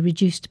was in the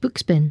reduced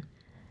books bin.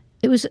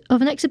 It was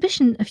of an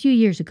exhibition a few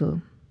years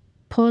ago.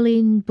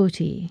 Pauline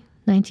Boty,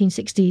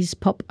 1960s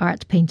pop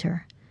art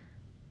painter.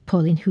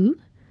 Pauline who?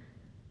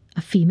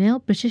 A female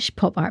British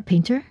pop art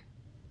painter?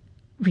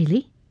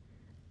 Really?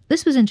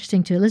 This was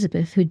interesting to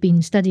Elizabeth, who'd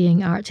been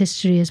studying art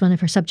history as one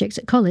of her subjects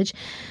at college,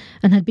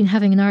 and had been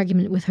having an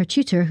argument with her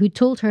tutor, who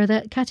told her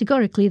that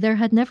categorically there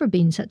had never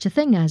been such a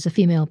thing as a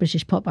female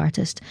British pop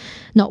artist,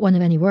 not one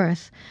of any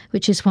worth,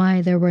 which is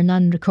why there were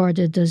none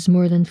recorded as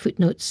more than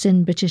footnotes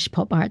in British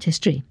pop art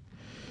history.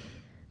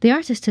 The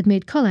artist had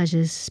made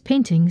collages,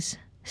 paintings,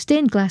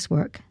 stained glass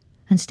work,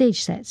 and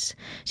stage sets.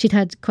 She'd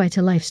had quite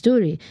a life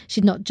story.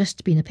 She'd not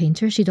just been a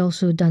painter, she'd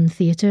also done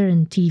theatre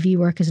and TV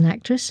work as an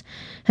actress,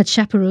 had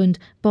chaperoned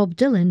Bob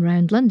Dylan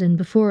round London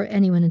before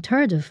anyone had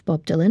heard of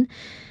Bob Dylan,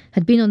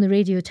 had been on the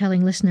radio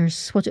telling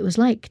listeners what it was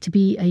like to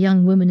be a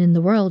young woman in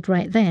the world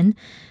right then,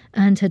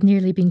 and had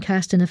nearly been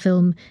cast in a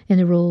film in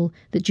a role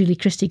that Julie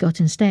Christie got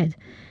instead.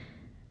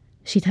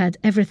 She'd had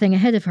everything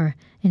ahead of her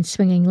in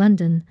swinging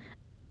London,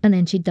 and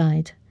then she'd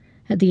died,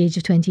 at the age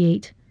of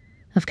 28,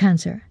 of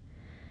cancer.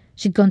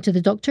 She'd gone to the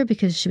doctor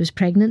because she was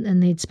pregnant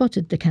and they'd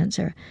spotted the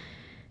cancer.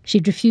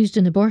 She'd refused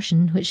an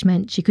abortion, which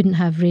meant she couldn't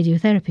have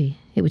radiotherapy.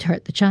 It would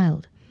hurt the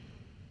child.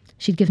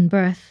 She'd given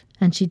birth,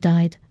 and she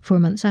died 4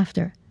 months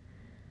after.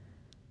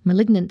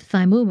 Malignant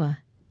thymoma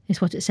is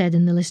what it said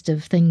in the list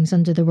of things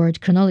under the word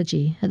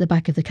chronology at the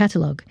back of the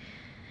catalogue.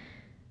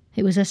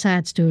 It was a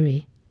sad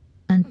story,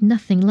 and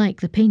nothing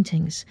like the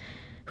paintings,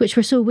 which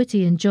were so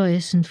witty and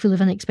joyous and full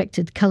of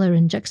unexpected colour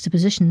and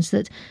juxtapositions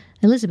that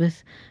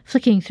Elizabeth,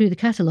 flicking through the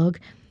catalogue,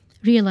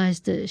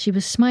 realised that she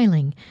was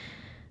smiling.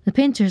 The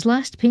painter's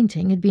last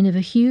painting had been of a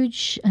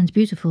huge and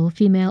beautiful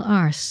female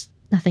arse,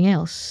 nothing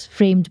else,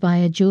 framed by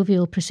a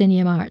jovial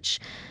proscenium arch,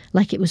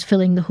 like it was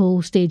filling the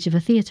whole stage of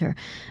a theatre.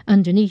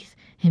 Underneath,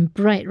 in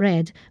bright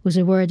red, was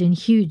a word in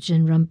huge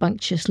and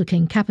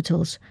rambunctious-looking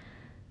capitals: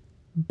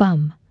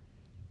 Bum.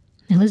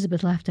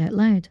 Elizabeth laughed out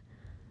loud.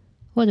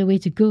 What a way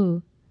to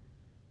go.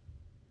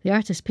 The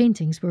artist's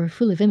paintings were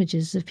full of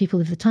images of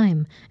people of the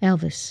time,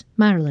 Elvis,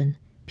 Marilyn,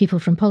 people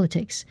from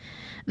politics.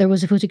 There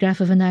was a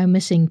photograph of a now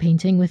missing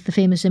painting with the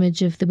famous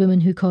image of the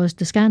woman who caused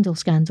the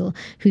scandal,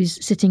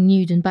 whose sitting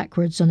nude and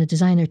backwards on a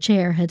designer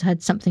chair had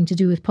had something to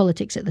do with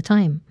politics at the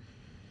time.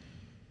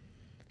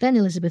 Then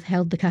Elizabeth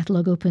held the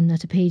catalogue open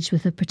at a page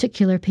with a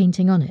particular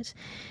painting on it.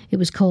 It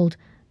was called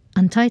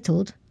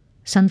Untitled,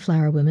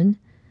 Sunflower Woman,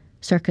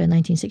 circa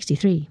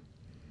 1963.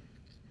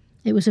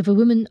 It was of a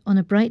woman on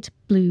a bright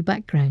blue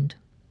background.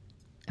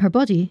 Her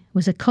body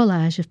was a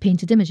collage of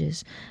painted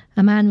images.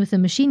 A man with a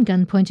machine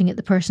gun pointing at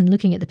the person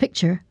looking at the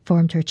picture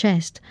formed her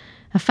chest.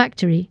 A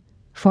factory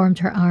formed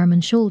her arm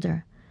and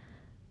shoulder.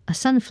 A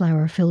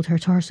sunflower filled her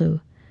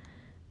torso.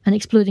 An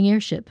exploding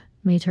airship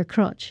made her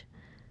crotch.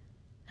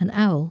 An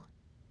owl,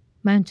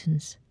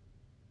 mountains,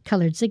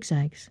 coloured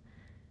zigzags.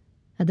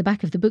 At the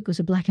back of the book was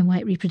a black and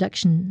white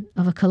reproduction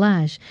of a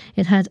collage.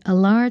 It had a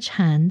large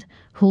hand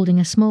holding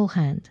a small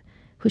hand,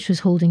 which was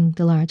holding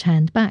the large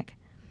hand back.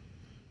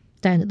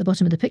 Down at the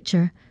bottom of the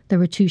picture, there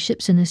were 2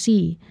 ships in a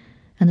sea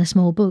and a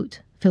small boat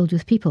filled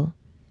with people.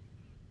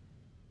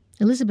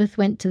 Elizabeth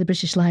went to the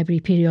British Library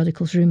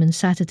periodicals room and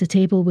sat at a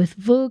table with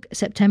Vogue,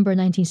 September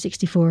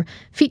 1964,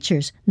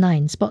 Features,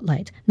 9,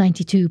 Spotlight,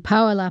 92,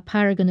 Paola,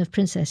 Paragon of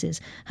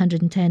Princesses,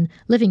 110,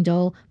 Living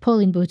Doll,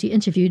 Pauline Boty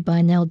interviewed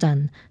by Nell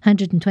Dunn,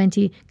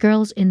 120,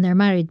 Girls in Their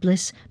Married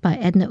Bliss by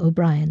Edna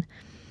O'Brien.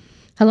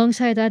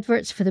 Alongside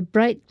adverts for the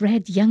bright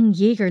red Young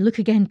Jaeger Look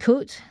Again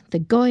coat, the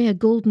Goya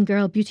Golden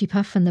Girl Beauty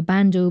Puff and the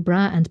bandeau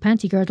bra and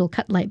panty girdle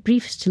cut like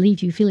briefs to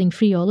leave you feeling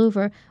free all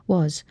over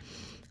was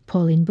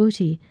Pauline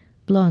Boty,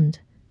 blonde,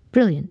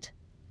 brilliant,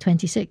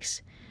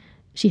 26.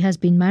 She has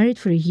been married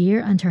for a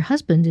year and her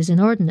husband is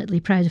inordinately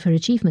proud of her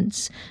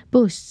achievements,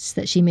 boasts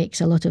that she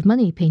makes a lot of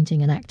money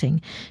painting and acting.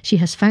 She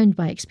has found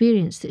by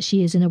experience that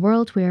she is in a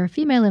world where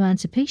female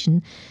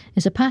emancipation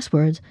is a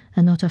password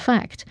and not a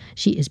fact.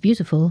 She is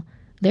beautiful.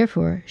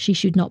 Therefore, she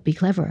should not be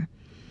clever.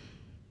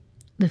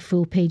 The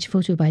full-page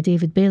photo by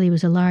David Bailey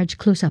was a large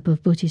close-up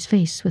of Boty's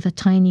face with a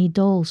tiny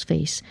doll's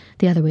face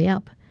the other way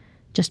up,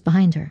 just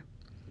behind her.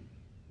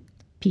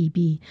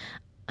 PB.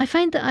 I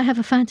find that I have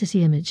a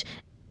fantasy image.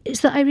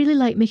 It's that I really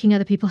like making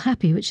other people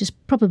happy, which is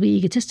probably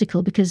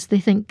egotistical because they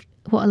think,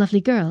 what a lovely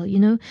girl, you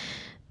know?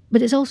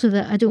 But it's also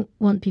that I don't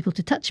want people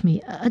to touch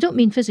me. I don't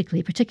mean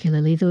physically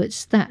particularly, though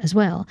it's that as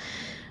well.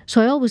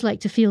 So I always like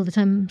to feel that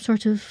I'm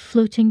sort of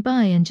floating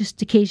by and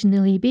just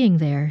occasionally being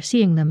there,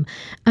 seeing them.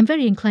 I'm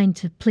very inclined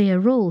to play a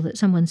role that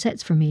someone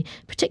sets for me,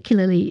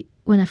 particularly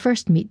when I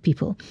first meet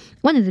people.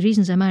 One of the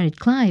reasons I married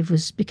Clive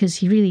was because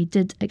he really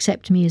did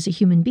accept me as a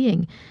human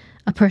being,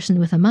 a person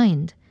with a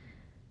mind.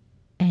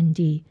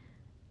 ND.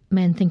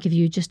 Men think of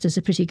you just as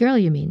a pretty girl,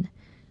 you mean?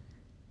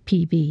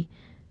 PB.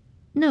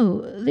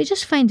 No, they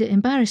just find it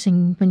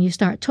embarrassing when you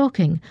start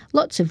talking.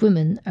 Lots of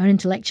women are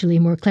intellectually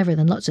more clever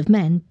than lots of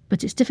men,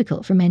 but it's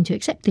difficult for men to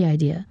accept the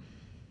idea.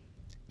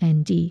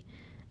 ND.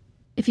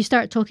 If you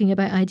start talking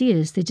about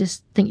ideas, they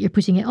just think you're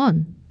putting it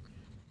on.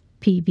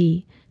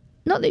 PB.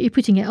 Not that you're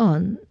putting it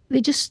on, they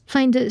just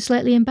find it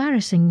slightly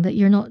embarrassing that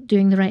you're not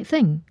doing the right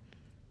thing.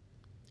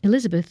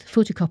 Elizabeth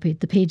photocopied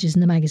the pages in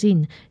the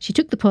magazine. She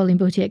took the Pauline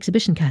Boty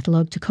exhibition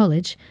catalogue to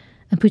college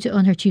and put it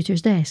on her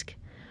tutor's desk.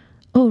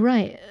 Oh,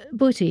 right,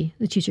 Boty,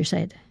 the tutor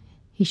said.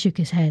 He shook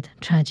his head.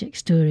 Tragic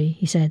story,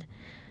 he said.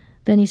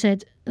 Then he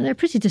said, they're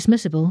pretty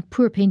dismissible.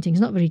 Poor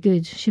paintings, not very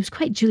good. She was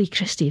quite Julie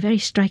Christie, very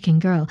striking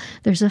girl.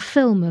 There's a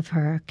film of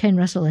her, Ken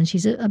Russell, and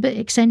she's a bit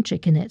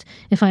eccentric in it,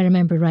 if I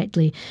remember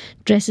rightly.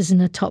 Dresses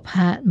in a top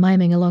hat,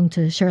 miming along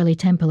to Shirley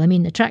Temple. I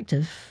mean,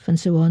 attractive and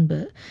so on,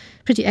 but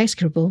pretty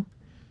execrable.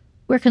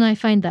 Where can I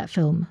find that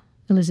film?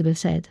 Elizabeth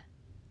said.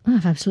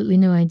 I've absolutely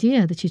no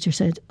idea, the tutor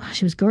said.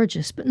 She was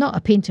gorgeous, but not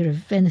a painter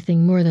of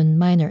anything more than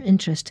minor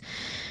interest.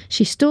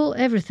 She stole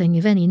everything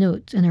of any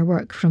note in her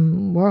work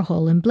from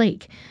Warhol and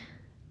Blake.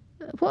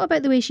 What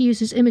about the way she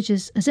uses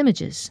images as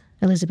images?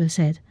 Elizabeth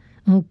said.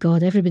 Oh,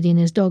 God, everybody and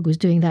his dog was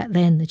doing that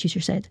then, the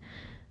tutor said.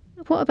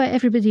 What about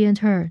everybody and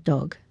her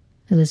dog?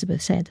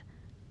 Elizabeth said.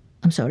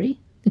 I'm sorry,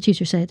 the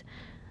tutor said.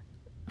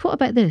 What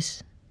about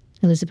this?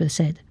 Elizabeth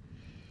said.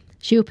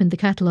 She opened the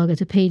catalogue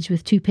at a page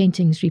with 2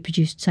 paintings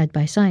reproduced side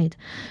by side.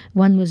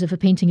 One was of a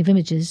painting of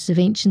images of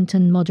ancient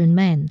and modern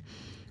men.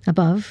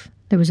 Above,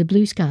 there was a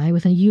blue sky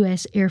with a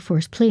US Air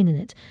Force plane in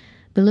it.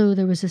 Below,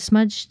 there was a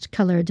smudged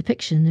colour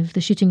depiction of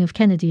the shooting of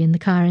Kennedy in the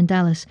car in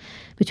Dallas,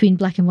 between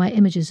black and white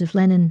images of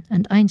Lenin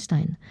and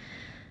Einstein.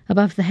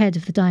 Above the head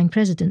of the dying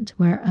president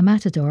were a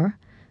matador,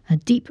 a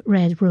deep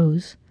red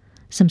rose,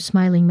 some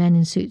smiling men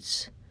in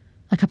suits,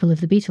 a couple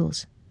of the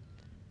Beatles.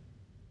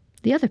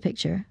 The other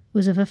picture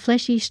was of a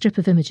fleshy strip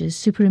of images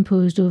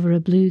superimposed over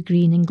a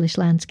blue-green English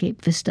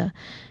landscape vista,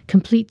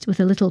 complete with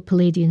a little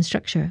Palladian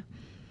structure.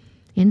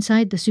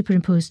 Inside the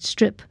superimposed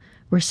strip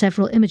were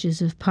several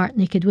images of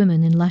part-naked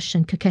women in lush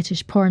and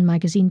coquettish porn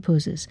magazine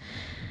poses.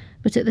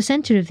 But at the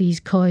centre of these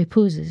coy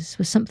poses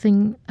was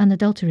something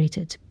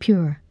unadulterated,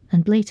 pure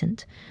and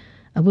blatant.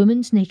 A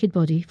woman's naked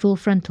body, full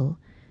frontal,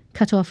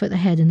 cut off at the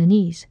head and the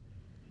knees.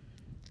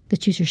 The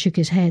tutor shook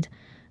his head.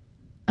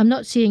 "I'm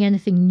not seeing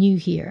anything new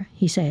here,"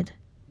 he said.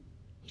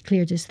 He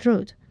cleared his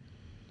throat.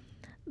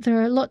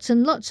 "There are lots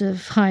and lots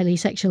of highly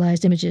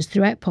sexualised images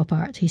throughout pop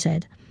art," he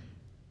said.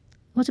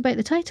 "What about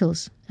the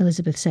titles?"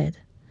 Elizabeth said.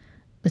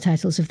 The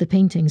titles of the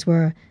paintings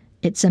were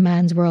It's a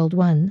Man's World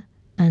 1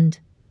 and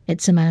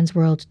It's a Man's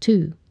World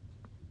 2.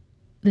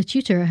 The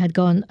tutor had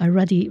gone a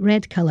ruddy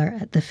red colour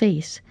at the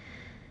face.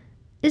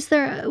 Was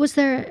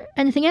there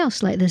anything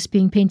else like this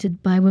being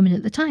painted by women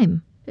at the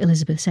time?"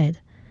 Elizabeth said.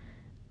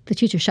 The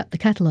tutor shut the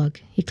catalogue.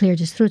 He cleared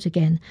his throat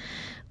again.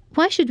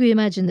 "Why should we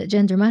imagine that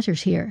gender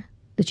matters here?"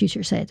 the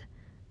tutor said.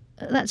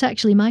 "That's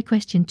actually my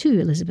question too,"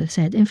 Elizabeth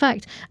said. "In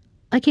fact,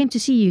 I came to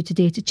see you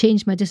today to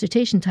change my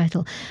dissertation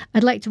title.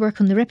 I'd like to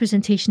work on the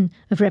representation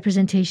of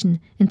representation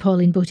in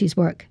Pauline Bote's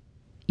work."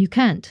 "You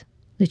can't,"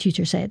 the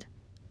tutor said.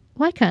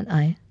 "Why can't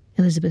I?"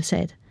 Elizabeth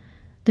said.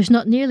 "There's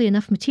not nearly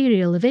enough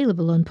material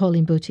available on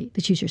Pauline Bote,"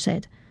 the tutor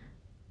said.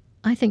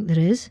 "I think there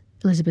is,"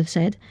 Elizabeth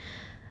said.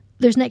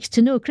 "There's next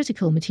to no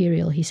critical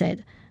material," he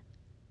said.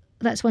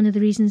 "That's one of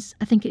the reasons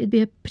I think it would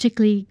be a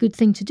particularly good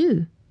thing to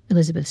do,"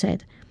 Elizabeth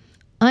said.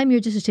 "I'm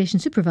your dissertation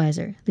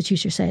supervisor," the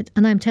tutor said,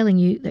 "and I'm telling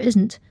you there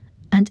isn't,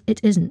 and it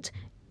isn't.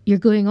 You're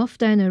going off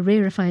down a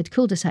rarefied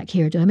cul-de-sac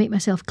here. Do I make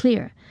myself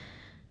clear?"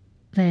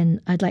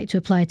 "Then I'd like to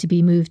apply to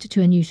be moved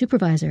to a new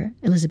supervisor,"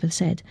 Elizabeth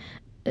said.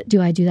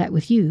 "Do I do that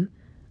with you?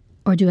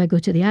 Or do I go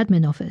to the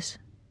admin office?"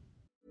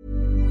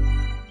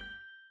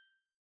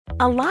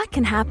 A lot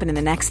can happen in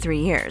the next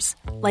 3 years.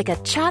 Like a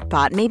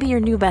chatbot may be your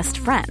new best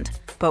friend.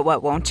 But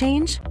what won't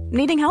change?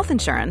 Needing health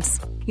insurance.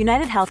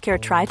 United Healthcare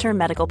Tri-Term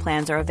Medical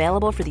Plans are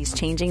available for these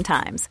changing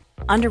times.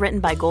 Underwritten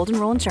by Golden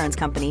Rule Insurance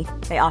Company,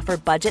 they offer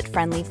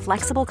budget-friendly,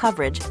 flexible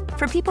coverage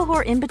for people who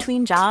are in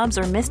between jobs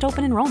or missed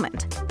open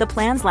enrollment. The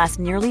plans last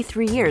nearly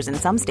 3 years in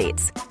some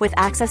states, with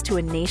access to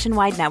a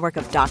nationwide network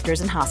of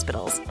doctors and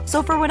hospitals.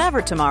 So for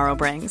whatever tomorrow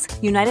brings,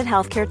 United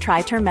Healthcare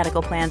Tri-Term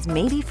Medical Plans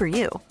may be for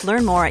you.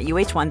 Learn more at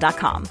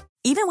uh1.com.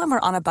 Even when we're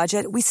on a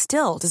budget, we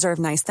still deserve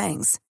nice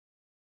things.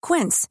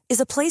 Quince is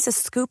a place to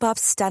scoop up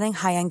stunning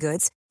high-end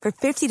goods for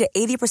 50 to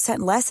 80%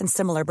 less than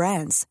similar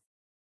brands.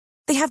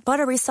 They have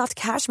buttery soft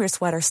cashmere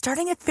sweaters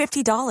starting at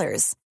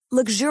 $50,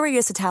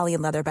 luxurious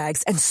Italian leather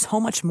bags, and so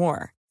much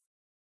more.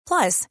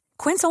 Plus,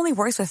 Quince only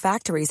works with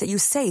factories that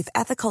use safe,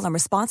 ethical, and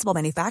responsible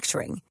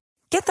manufacturing.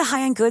 Get the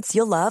high-end goods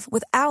you'll love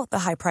without the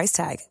high price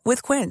tag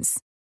with Quince.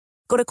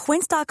 Go to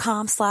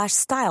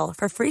quince.com/style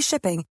for free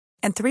shipping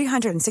and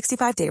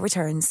 365-day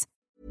returns.